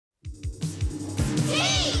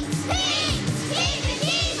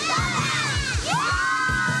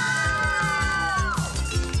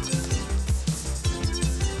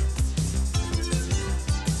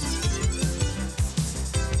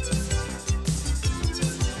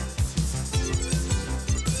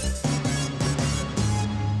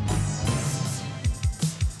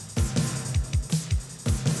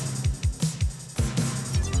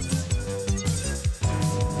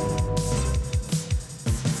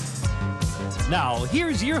Now,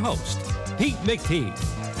 here's your host, Pete McTee's.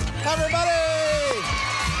 Everybody!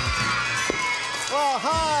 Well,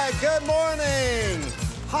 hi, good morning.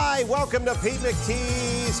 Hi, welcome to Pete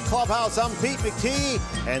McTee's Clubhouse. I'm Pete McTee,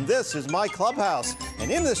 and this is my clubhouse. And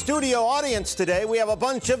in the studio audience today, we have a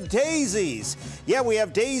bunch of daisies. Yeah, we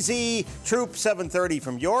have Daisy Troop 730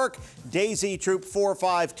 from York, Daisy Troop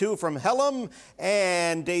 452 from Hellam,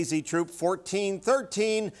 and Daisy Troop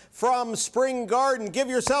 1413 from Spring Garden. Give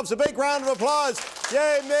yourselves a big round of applause.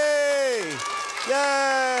 Yay me!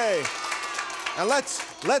 Yay! And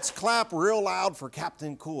let's clap real loud for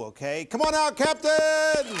Captain Cool, okay? Come on out, Captain!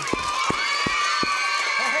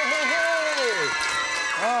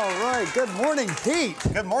 All right, good morning, Pete.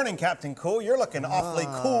 Good morning, Captain Cool. You're looking awfully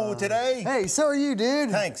cool today. Hey, so are you,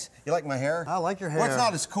 dude. Thanks. You like my hair? I like your hair. Well, it's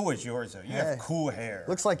not as cool as yours, though. You have cool hair.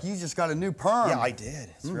 Looks like you just got a new perm. Yeah, I did.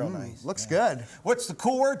 It's real nice. Looks good. What's the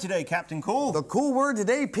cool word today, Captain Cool? The cool word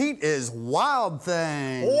today, Pete, is wild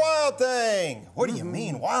thing. Wild thing. What do you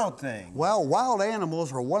mean, wild thing? Well, wild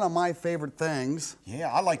animals are one of my favorite things.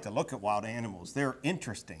 Yeah, I like to look at wild animals. They're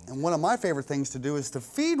interesting. And one of my favorite things to do is to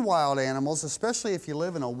feed wild animals, especially if you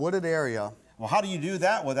live in a wooded area. Well, how do you do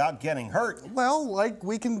that without getting hurt? Well, like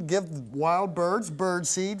we can give wild birds bird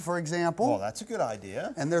seed, for example. Well, that's a good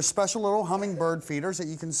idea. And there's special little hummingbird feeders that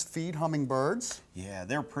you can feed hummingbirds. Yeah,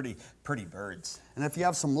 they're pretty birds. And if you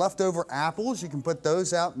have some leftover apples, you can put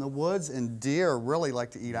those out in the woods, and deer really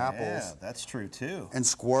like to eat apples. Yeah, that's true too. And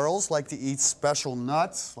squirrels like to eat special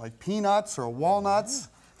nuts, like peanuts or walnuts.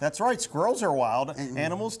 That's right, squirrels are wild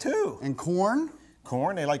animals too. And corn.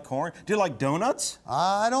 Corn, they like corn. Do you like donuts?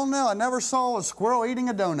 I don't know. I never saw a squirrel eating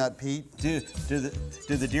a donut, Pete. Do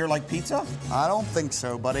the deer like pizza? I don't think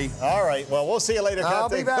so, buddy. All right, well, we'll see you later, Captain. I'll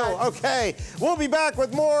be back. Cool. Okay, we'll be back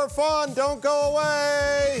with more fun. Don't go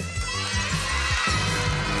away.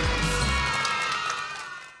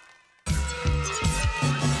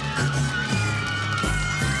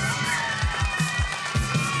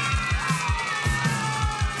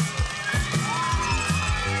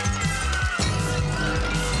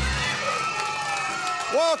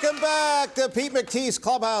 Welcome back to Pete McTee's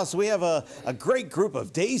Clubhouse. We have a great group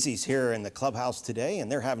of daisies here in the clubhouse today,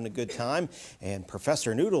 and they're having a good time. And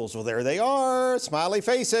Professor Noodles, well, there they are, smiley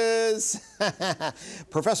faces.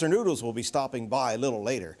 Professor Noodles will be stopping by a little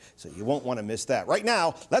later, so you won't want to miss that. Right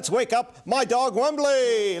now, let's wake up my dog,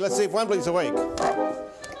 Wembley. Let's see if Wembley's awake.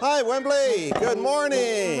 Hi, Wembley. Good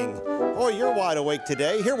morning. Oh, you're wide awake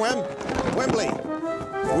today. Here, Wembley,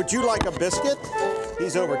 would you like a biscuit?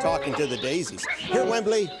 He's over talking to the daisies. Here,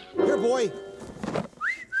 Wembley. Here, boy.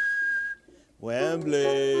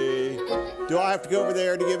 Wembley. Do I have to go over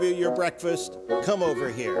there to give you your breakfast? Come over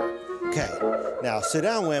here. Okay. Now, sit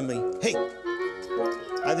down, Wembley. Hey.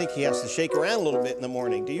 I think he has to shake around a little bit in the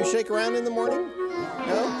morning. Do you shake around in the morning?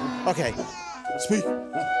 No? Okay. Speak.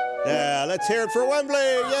 Yeah, let's hear it for Wembley.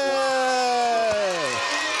 Yay!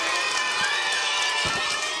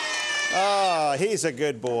 Ah, he's a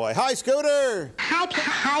good boy. Hi, Scooter.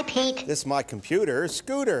 Hi, Pete. This is my computer,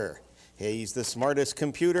 Scooter. He's the smartest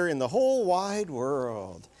computer in the whole wide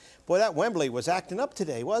world. Boy, that Wembley was acting up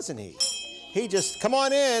today, wasn't he? He just, come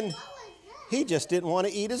on in. He just didn't want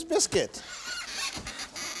to eat his biscuit.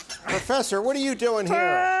 Professor, what are you doing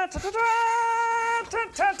here?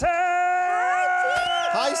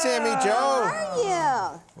 Hi, Sammy Joe. How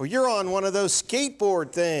are you? Well, you're on one of those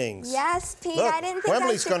skateboard things. Yes, Pete. Look, I didn't think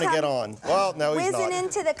Wembley's going to get on. Well, no, he's not. Whizzing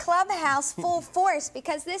into the clubhouse full force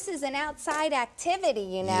because this is an outside activity,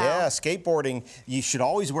 you know. Yeah, skateboarding, you should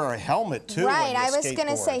always wear a helmet, too. Right, when you I was going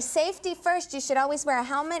to skateboard. say safety first. You should always wear a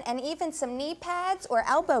helmet and even some knee pads or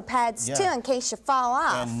elbow pads, too, in case you fall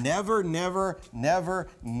off. And never, never, never,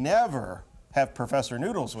 never have Professor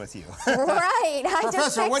Noodles with you. Right.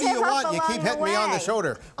 Professor, what do you want? You keep hitting me on the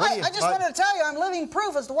shoulder. I just wanted to tell you, I'm living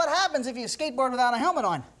proof as to what happens if you skateboard without a helmet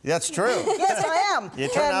on. That's true. Yes, I am. You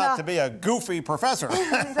turn out to be a goofy professor.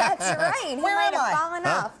 That's right. He Where might am have I? fallen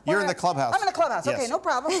off. You're in the clubhouse. I'm in the clubhouse. Yes. Okay, no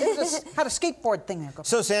problem. It just had a skateboard thing there.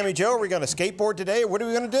 So, Sammy Joe, are we going to skateboard today, or what are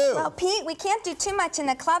we going to do? Well, Pete, we can't do too much in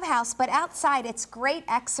the clubhouse, but outside it's great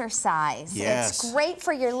exercise. Yes. It's great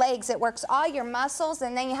for your legs. It works all your muscles,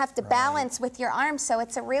 and then you have to balance with your arms, so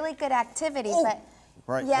it's a really good activity. But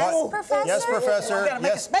Right. yes, What? Professor? Yes, Professor. I'm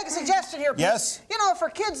gonna make a suggestion here, Pete. Yes. You know, for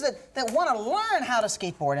kids that want to learn how to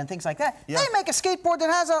skateboard and things like that, Yeah. they make a skateboard that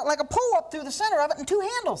has like a pull up through the center of it and two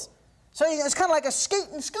handles. So it's kind of like a skate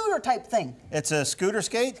and scooter type thing. It's a scooter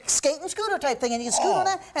skate? Skate and scooter type thing, and you can scoot on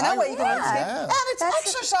that, and that way you can learn to skate. Yeah. And it's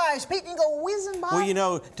exercise, Pete. You can go whizzing by. Well, you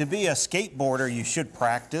know, to be a skateboarder, you should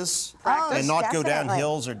practice. Practice, And not go down definitely.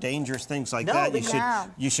 hills or dangerous things like No, that. because-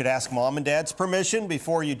 You should ask Mom and Dad's permission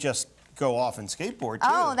before you just go off and skateboard, too.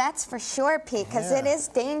 Oh, that's for sure, Pete, because it is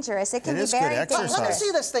dangerous. It can be very dangerous. Let me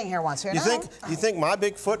see this thing here once. Here. You think my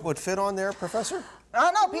big foot would fit on there, Professor?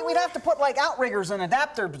 No, Pete, we'd have to put like outriggers and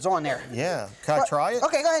adapters on there. Yeah. Can I try it?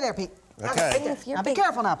 Okay, go ahead there, Pete. Okay. Now be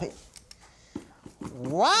careful now, Pete.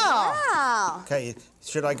 Wow. Wow. Okay,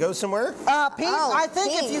 should I go somewhere? Pete, I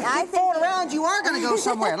think if you keep falling around, you are going to go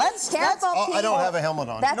somewhere. Careful, Pete. I don't have a helmet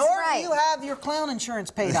on. That's Nor right. do you have your clown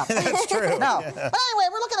insurance paid up. That's true. No. Yeah. But anyway,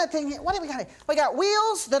 we're looking at things. What do we got here? We got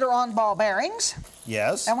wheels that are on ball bearings.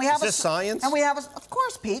 Yes. And we have Is this science? And we have, of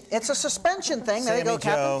course, Pete. It's a suspension thing. There you go,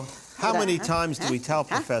 Joe, Captain. how many times do we tell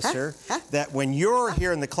Professor that when you're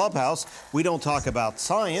here in the clubhouse, we don't talk about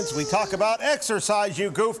science, we talk about exercise,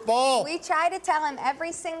 you goofball? We try to tell him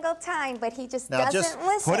every single time, but he just Now doesn't just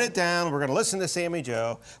listen. put it down. We're going to listen to Sammy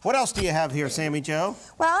Joe. What else do you have here, Sammy Joe?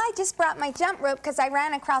 Well, I just brought my jump rope because I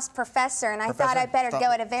ran across Professor, and I thought I'd better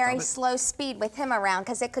go at a very slow speed with him around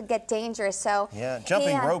because it could get dangerous. So yeah,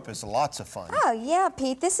 jumping rope is lots of fun. Oh, yeah,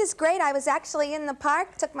 Pete. This is great. I was actually in the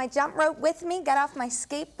park, took my jump rope with me, got off my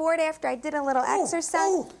skateboard after I did a little exercise.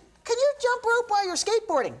 Can you jump rope while you're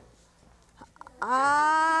skateboarding?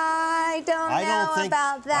 I don't know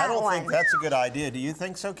about that one. I don't think that's a good idea. Do you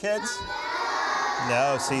think so, kids?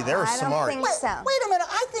 No, see, they're smart. I don't think so. Wait a minute.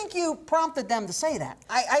 I think you prompted them to say that.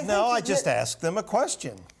 I just asked them a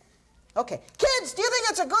question. Okay. Kids, do you think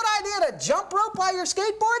it's a good idea to jump rope while you're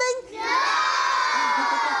skateboarding?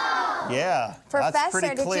 Yeah, Professor, that's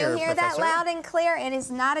pretty clear, did you hear Professor? that loud and clear? It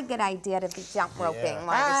is not a good idea to be jump roping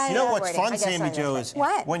while You you're know what's skateboarding. fun, Sammy Joe, is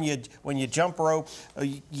What? when you jump rope,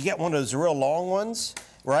 you get one of those real long ones,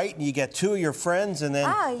 right? And you get two of your friends, and then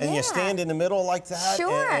and you stand in the middle like that.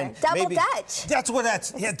 Sure, and double maybe, Dutch. That's what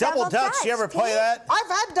that's. Yeah, It's double double Dutch. You ever Dutch, play Pete. that? I've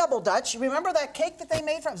had double Dutch. Remember that cake that they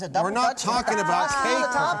made from? It was a double We're not Dutch. talking about cake. On the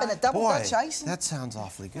top and a double Boy, Dutch icing. that sounds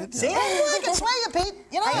awfully good. See, I can smell you, Pete.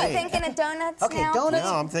 You know. Are you thinking of donuts now? donuts.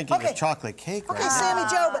 No, I'm thinking of chocolate cake. Okay, right Sammy now.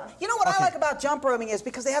 Joe, but you know what I like about jump roping is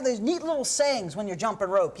because they have those neat little sayings when you're jumping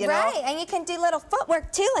rope, you know? Right, and you can do little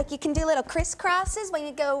footwork too, like you can do little crisscrosses when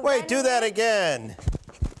you go Wait, do running. that again.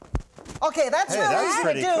 Okay, that's real that's easy to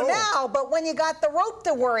pretty do cool. now, but when you got the rope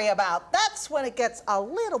to worry about, that's when it gets a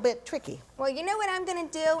little bit tricky. Well, you know what I'm going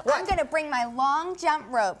to do? I'm going to bring my long jump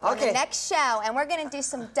rope on the next show, and we're going to do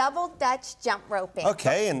some double Dutch jump roping.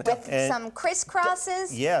 Okay, and some crisscrosses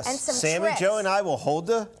yes, and some Sammy tricks. Joe and I will hold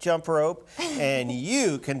the jump rope, and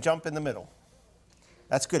you can jump in the middle.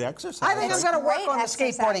 That's good exercise. I think I'm going to work great on the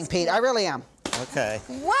exercise, skateboarding, Pete. I really am. Okay.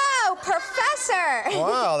 Whoa, Professor!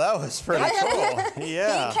 Wow, that was pretty cool.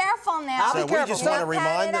 Yeah. Be careful now. So we just want to Don't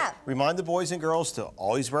pat it remind the boys and girls to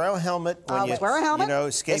always wear a helmet when you wear a helmet.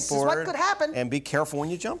 skateboard. This is what could happen. And be careful when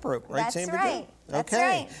you jump rope, right, That's Sammy? right. That's Okay.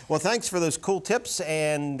 right. Well, thanks for those cool tips,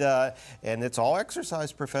 and it's all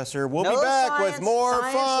exercise, Professor. We'll No be back with science, more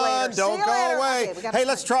science fun. later. Don't See you go later. away. Okay, we gotta Hey,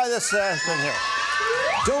 let's try this thing here.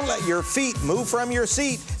 Don't let your feet move from your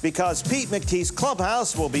seat because Pete McTee's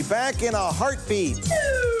Clubhouse will be back in a heartbeat.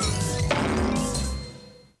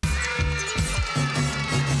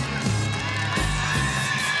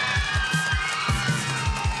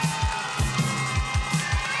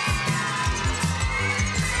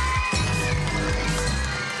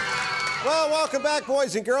 Well, welcome back,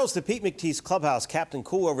 boys and girls, to Pete McTee's Clubhouse. Captain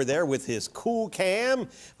Cool over there with his cool cam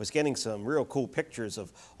was getting some real cool pictures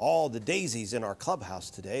of all the daisies in our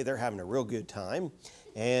clubhouse today. They're having a real good time.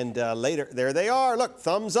 And later, there they are. Look,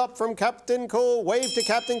 thumbs up from Captain Cool. Wave to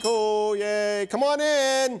Captain Cool. Yay. Come on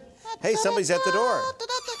in. Hey, somebody's at the door.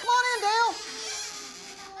 Come on in, Dale.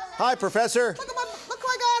 Hi, Professor. Look what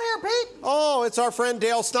I got here, Pete. Oh, it's our friend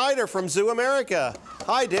Dale Snyder from Zoo America.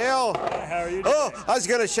 Hi, Dale. Hi, how are you doing? Oh, I was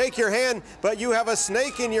going to shake your hand, but you have a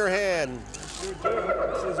snake in your hand. Sure do.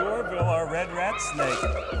 This is Orville, our red rat snake.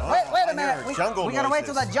 Wait a minute. hear jungle we gotta wait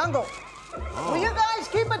till noises. the jungle. Will you guys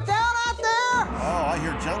keep it down out there? Oh, I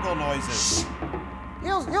hear jungle noises.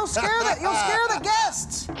 You'll scare the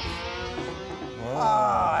guests. Oh,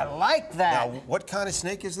 I like that. Now, what kind of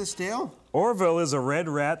snake is this, Dale? Orville is a red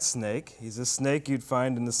rat snake. He's a snake you'd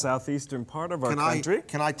find in the southeastern part of our country.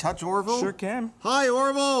 Can I touch Orville? Sure can. Hi,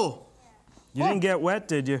 Orville. You didn't get wet,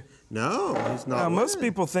 did you? No, he's not. Now, most wet.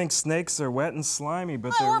 people think snakes are wet and slimy,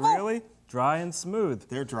 but Hi, they're Orville. really dry and smooth.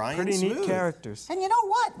 They're dry and Pretty neat smooth. characters. And you know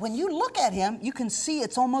what? When you look at him, you can see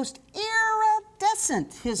it's almost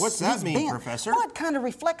iridescent. What's that his mean, band. Professor? Oh, it kind of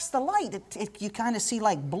reflects the light. You kind of see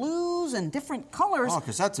like blues and different colors. Oh,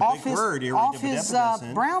 'cause that's a off big word, Off his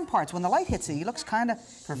iridescent. brown parts. When the light hits it, he looks kind of.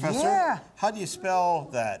 Professor, Yeah. how do you spell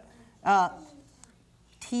that?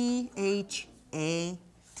 T-H-A-T.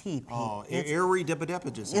 Pete. Oh,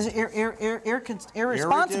 irresponsible. Is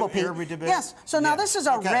irresponsible, Pete? Irridibid- Yes. So now yeah, this is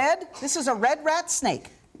a okay. red rat snake.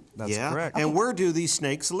 That's correct. And where do these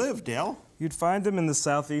snakes live, Dale? You'd find them in the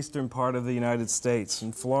southeastern part of the United States,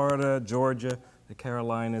 in Florida, Georgia, the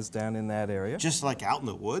Carolinas, down in that area. Just like out in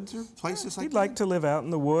the woods or places like that? He'd like to live out in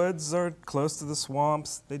the woods or close to the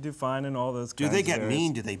swamps. They do fine in all those kinds of Do they get areas.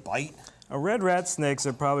 mean? Do they bite? Red rat snakes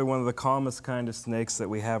are probably one of the calmest kind of snakes that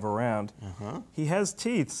we have around. He has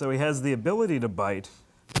teeth, so he has the ability to bite,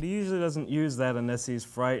 but he usually doesn't use that unless he's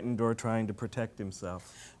frightened or trying to protect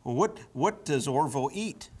himself. Well, what does Orville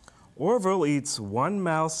eat? Orville eats 1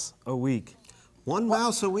 mouse a week. One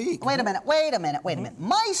mouse a week? Wait a minute.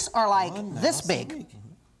 Mice are like this big.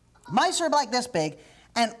 Mice are like this big,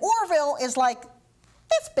 and Orville is like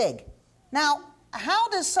this big. Now, how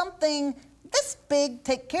does something this big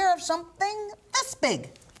take care of something this big?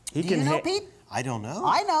 Do you know, Pete? I don't know.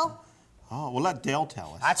 I know. Oh, well, let Dale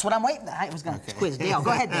tell us. That's what I'm waiting. I was going to quiz Dale.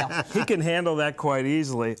 Go ahead, Dale. He can handle that quite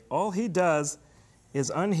easily. All he does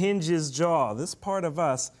is unhinge his jaw. This part of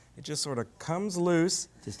us, it just sort of comes loose.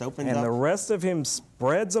 Just opens and up. the rest of him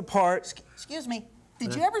spreads apart. Excuse me.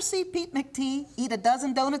 Did you ever see Pete McTee eat a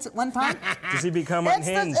dozen donuts at one time? Does he become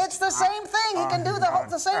unhinged? It's the same thing. He can do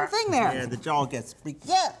the same thing there. Yeah, the jaw gets...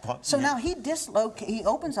 Yeah. So now he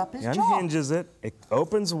opens up his He jaw. unhinges it. It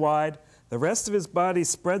opens wide. The rest of his body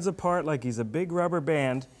spreads apart like he's a big rubber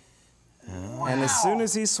band. Wow. And as soon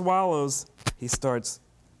as he swallows, he starts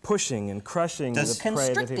pushing and crushing the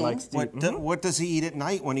prey that he likes to eat. What does he eat at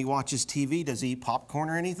night when he watches TV? Does he eat popcorn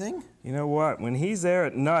or anything? You know what? When he's there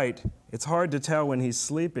at night, it's hard to tell when he's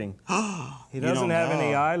sleeping. He doesn't have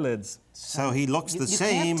any eyelids. So he looks the you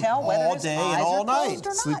same can't tell whether all his day eyes and all are night. closed or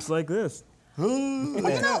not. Sleeps like this. Well, you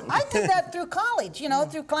know, I did that through college,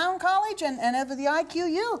 through clown college and over the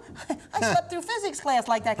IQU. I slept through physics class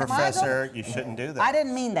like that. Professor, you shouldn't do that. I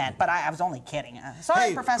didn't mean that, but I was only kidding. Sorry,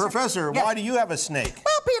 Hey, Professor. Professor, Yes. why do you have a snake?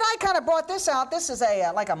 Well, Pete, I kind of brought this out. This is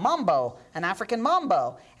like a mambo, an African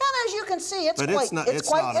mambo, and as you can see, it's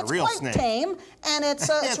quite tame, and it's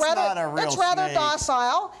rather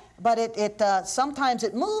docile. But sometimes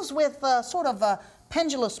it moves with sort of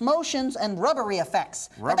pendulous motions and rubbery effects.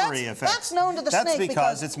 That's known to the snake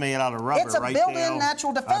because it's made out of rubber, it's a right, built-in Dale?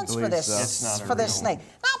 natural defense for this snake.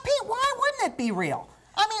 Now, Pete, why wouldn't it be real?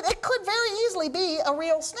 I mean, it could very easily be a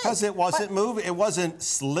real snake. Because it wasn't moving. It wasn't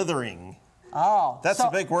slithering. Oh, that's a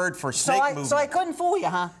big word for snake movement. So I couldn't fool you,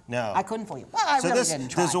 huh? No, I couldn't fool you. Well, I really didn't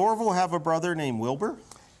try. Does Orville have a brother named Wilbur?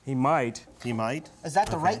 He might. He might. Is that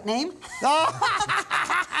the right name?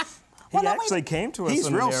 He actually came to us. He's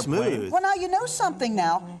on real an airplane. smooth. Well, now you know something.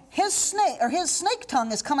 Now his snake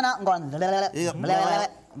tongue is coming out and going real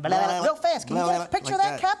fast. Can you just picture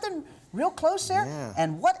that, Captain? Real close there. Yeah.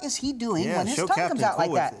 And what is he doing when his tongue comes out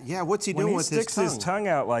like that? Yeah, what's he doing with his tongue? When he sticks his tongue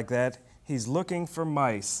out like that, he's looking for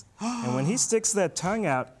mice. And when he sticks that tongue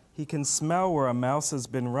out, he can smell where a mouse has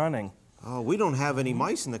been running. Oh, we don't have any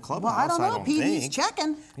mice in the clubhouse. Well, I don't know, Pete. think. He's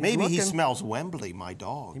checking. Maybe he smells Wembley, my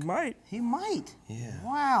dog. He might. He might. Yeah.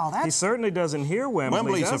 Wow, that's... He certainly doesn't hear Wembley,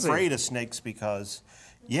 Wembley's does afraid of snakes because,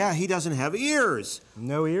 yeah, he doesn't have ears.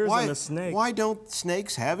 No ears in a snake. Why don't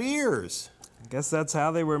snakes have ears? I guess that's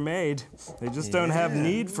how they were made. They just don't have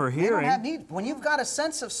need for hearing. They don't have need. When you've got a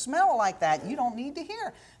sense of smell like that, you don't need to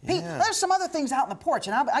hear. Pete, there's some other things out in the porch,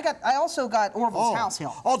 and I also got Orville's house here.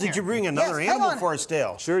 Oh, did you bring another animal for us,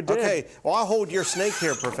 Dale? Sure did. Okay, well, I'll hold your snake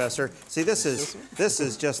here, Professor. See, this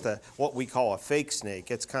is just what we call a fake snake.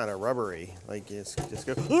 It's kind of rubbery, like it's just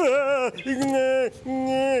go.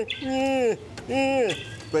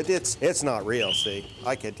 But it's not real. See,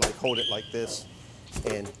 I could like hold it like this.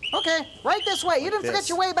 And okay, right this way. You didn't forget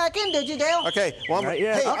your way back in, did you, Dale? Okay. Well,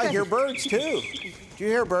 hey, I hear birds too. Do you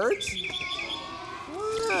hear birds?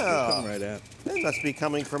 Wow. Come right out. They must be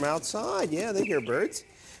coming from outside. Yeah, they hear birds.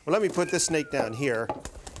 Well, let me put this snake down here.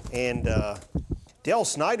 And Dale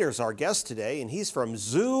Snyder's our guest today, and he's from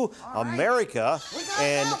Zoo America,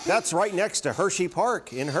 and that's right next to Hershey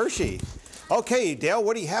Park in Hershey. Okay, Dale,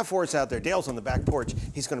 what do you have for us out there? Dale's on the back porch.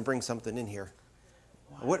 He's going to bring something in here.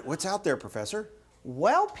 What's out there, Professor?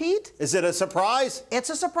 Well, Pete. Is it a surprise?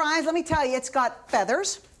 It's a surprise. Let me tell you, it's got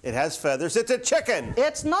feathers. It has feathers. It's a chicken.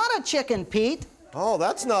 It's not a chicken, Pete. Oh,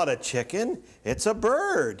 that's not a chicken. It's a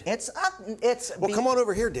bird. Well, come on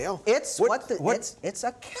over here, Dale. It's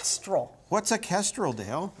a kestrel. What's a kestrel,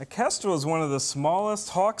 Dale? A kestrel is one of the smallest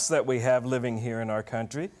hawks that we have living here in our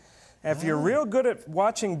country. And if you're real good at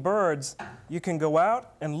watching birds, you can go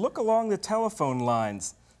out and look along the telephone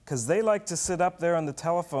lines, because they like to sit up there on the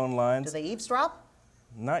telephone lines. Do they eavesdrop?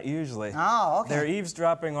 Not usually. Oh, okay. They're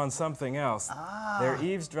eavesdropping on something else. They're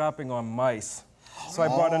eavesdropping on mice. So I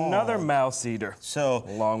brought another mouse eater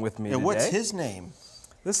along with me today. And what's his name?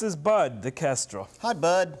 This is Bud, the kestrel. Hi,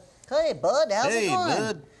 Bud. Hey, Bud. How's it going?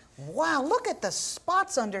 Bud. Wow, look at the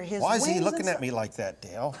spots under his wings. Why is he looking at me like that,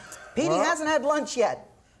 Dale? Pete, he hasn't had lunch yet.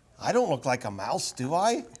 I don't look like a mouse, do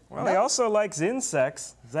I? Well, he also likes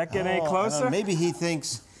insects. Does that get any closer? Maybe he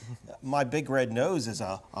thinks my big red nose is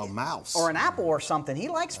a mouse. Or an apple or something. He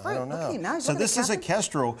likes fruit. I don't know. Look, now so this is a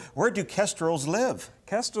kestrel. Where do kestrels live?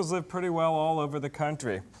 Kestrels live pretty well all over the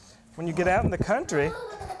country. When you get out in the country,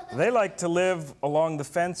 they like to live along the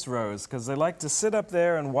fence rows because they like to sit up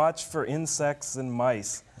there and watch for insects and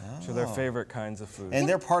mice, which are their favorite kinds of food. And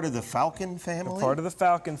they're part of the falcon family? They're part of the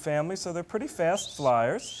falcon family, so they're pretty fast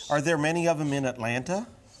flyers. Are there many of them in Atlanta?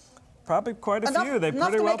 Probably quite a few. They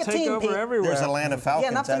pretty well take over everywhere. There's Atlanta Falcons.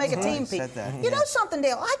 Yeah, enough to make a team, Pete. You know something,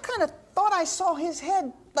 Dale? I kind of thought I saw his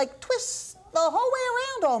head, like, twist the whole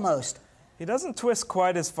way around almost. He doesn't twist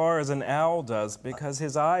quite as far as an owl does because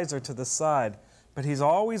his eyes are to the side, but he's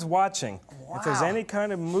always watching. Wow. If there's any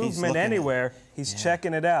kind of movement anywhere, he's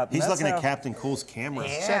checking it out. He's looking at Captain Cool's camera.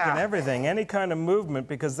 He's checking everything, any kind of movement,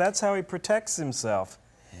 because that's how he protects himself.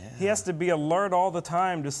 He has to be alert all the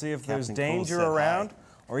time to see if there's danger around,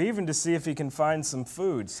 or even to see if he can find some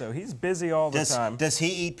food. So he's busy all the time. Does he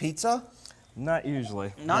eat pizza? Not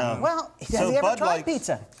usually. No. Well, has he ever tried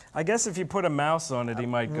pizza? I guess if you put a mouse on it, he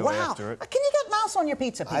might go after it. Can you get mouse on your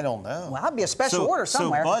pizza, Pete? I don't know. Well, that'd be a special order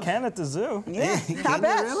somewhere. So Bud can at the zoo. Yeah, I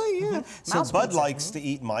bet. Really? Yeah. So Bud likes to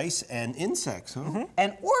eat mice and insects, huh?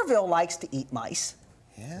 And Orville likes to eat mice.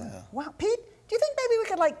 Yeah. Wow, Pete, do you think maybe we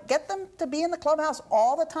could, like, get them to be in the clubhouse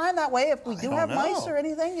all the time? That way, if we do have mice or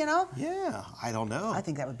anything, you know? Yeah, I don't know. I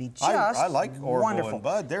think that would be just I like Orville wonderful. and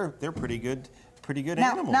Bud. They're pretty good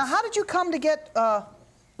animals. Now, how did you come to get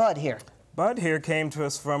Bud here? Bud here came to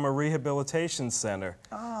us from a rehabilitation center.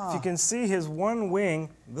 Oh. If you can see his one wing,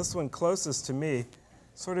 this one closest to me,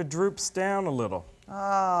 sort of droops down a little.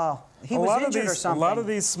 Oh, he was injured or something. A lot of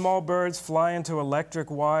these small birds fly into electric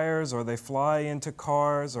wires, or they fly into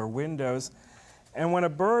cars or windows. And when a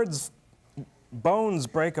bird's bones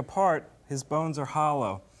break apart, his bones are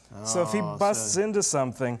hollow. So if he busts into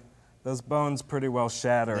something, those bones pretty well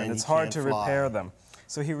shatter, and it's hard to repair them.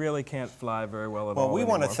 So he really can't fly very well at all. Well, we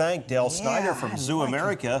want to thank Dale Snyder from Zoo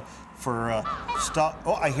America for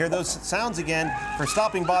I hear those sounds again, for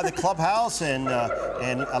stopping by the clubhouse and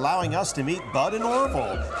allowing us to meet Bud and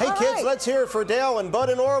Orville. Hey, kids, let's hear it for Dale and Bud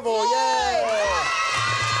and Orville. Yay!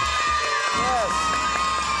 Yes.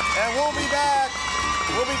 And we'll be back.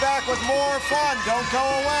 We'll be back with more fun. Don't go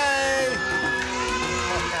away.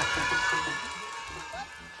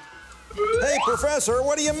 Hey, Professor,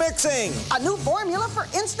 what are you mixing? A new formula for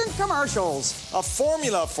instant commercials. A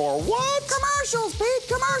formula for what? Commercials, Pete,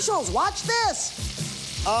 commercials. Watch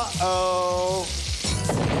this. Uh-oh.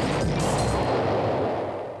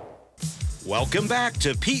 Welcome back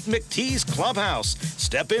to Pete McTee's Clubhouse.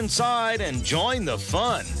 Step inside and join the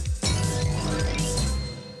fun.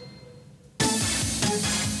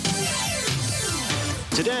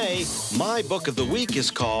 Today, my book of the week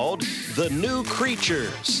is called The New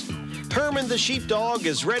Creatures. Herman the sheepdog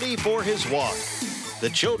is ready for his walk. The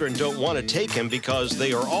children don't want to take him because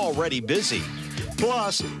they are already busy.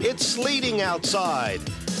 Plus, it's sleeting outside,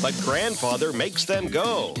 but grandfather makes them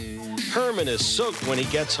go. Herman is soaked when he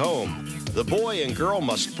gets home. The boy and girl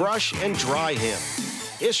must brush and dry him.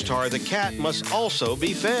 Ishtar the cat must also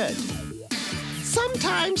be fed.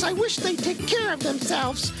 Sometimes I wish they'd take care of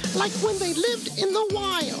themselves, like when they lived in the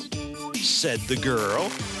wild, said the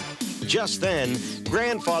girl. Just then,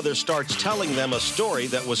 grandfather starts telling them a story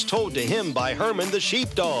that was told to him by Herman the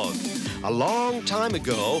sheepdog. A long time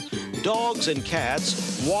ago, dogs and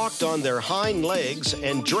cats walked on their hind legs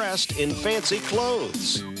and dressed in fancy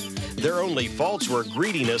clothes. Their only faults were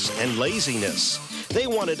greediness and laziness. They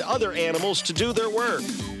wanted other animals to do their work.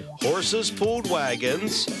 Horses pulled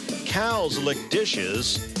wagons, cows licked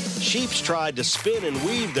dishes, sheep tried to spin and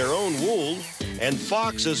weave their own wool, and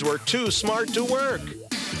foxes were too smart to work.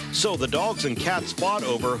 So the dogs and cats fought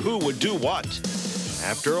over who would do what.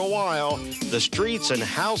 After a while, the streets and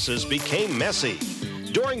houses became messy.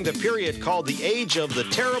 During the period called the Age of the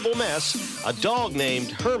Terrible Mess, a dog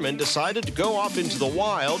named Herman decided to go off into the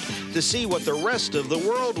wild to see what the rest of the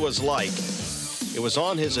world was like. It was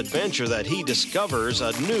on his adventure that he discovers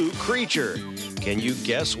a new creature. Can you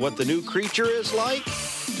guess what the new creature is like?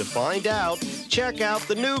 To find out, check out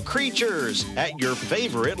The New Creatures at your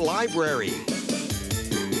favorite library.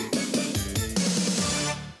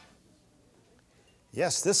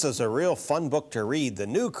 Yes, this is a real fun book to read. The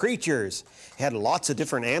New Creatures had lots of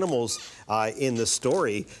different animals in the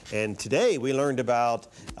story. And today we learned about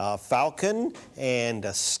a falcon and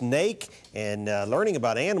a snake. And learning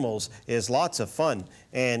about animals is lots of fun.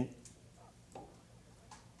 And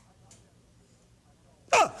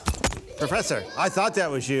Professor, I thought that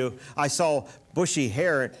was you. I saw bushy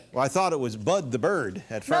hair. Well, I thought it was Bud the bird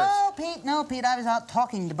at first. No, Pete, I was out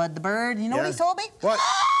talking to Bud the bird. You know what he told me? What?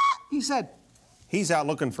 He said... He's out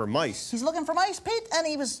looking for mice. He's looking for mice, Pete, and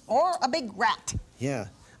or a big rat. Yeah.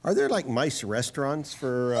 Are there like mice restaurants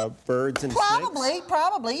for birds and snakes?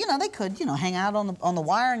 Probably. You know, they could, hang out on the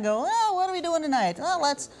wire and go, oh, what are we doing tonight? Well,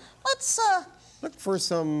 let's look for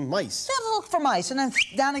some mice. Yeah, look for mice, and then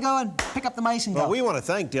down they go and pick up the mice and go. Well, we want to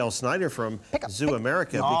thank Dale Snyder from Zoo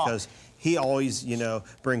America because he always,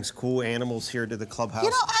 brings cool animals here to the clubhouse.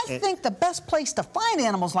 I think the best place to find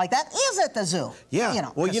animals like that is at the zoo. Yeah.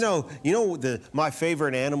 My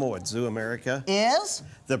favorite animal at Zoo America is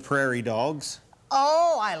the prairie dogs.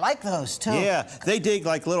 Oh, I like those, too. Yeah, they dig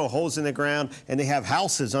like little holes in the ground, and they have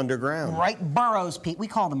houses underground. Right, burrows, Pete. We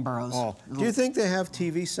call them burrows. Oh. Do you think they have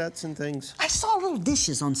TV sets and things? I saw little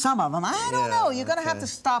dishes on some of them. I don't know. You're going to have to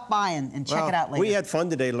stop by and check it out later. We had fun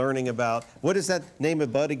today learning about, what is that name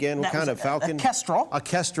of Bud again? What kind of falcon? A kestrel. A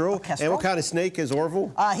kestrel. And what kind of snake is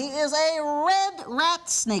Orville? He is a red rat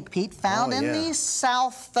snake, Pete, found in the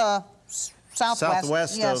southwest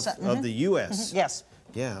of the U.S. Yes.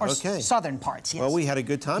 Yeah, or southern parts, yes. Well, we had a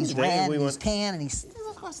good time today. Red, he's tan, and he's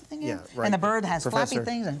across the thing. Yeah, right. And the bird has flappy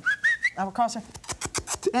things and across there.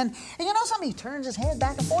 And you know something? He turns his head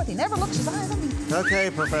back and forth. He never looks his eyes on me. Okay,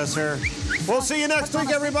 Professor. We'll see you next week,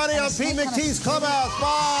 everybody, on Pete McTees' Clubhouse.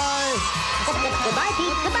 Bye. Goodbye,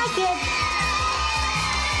 Pete. Goodbye, kids.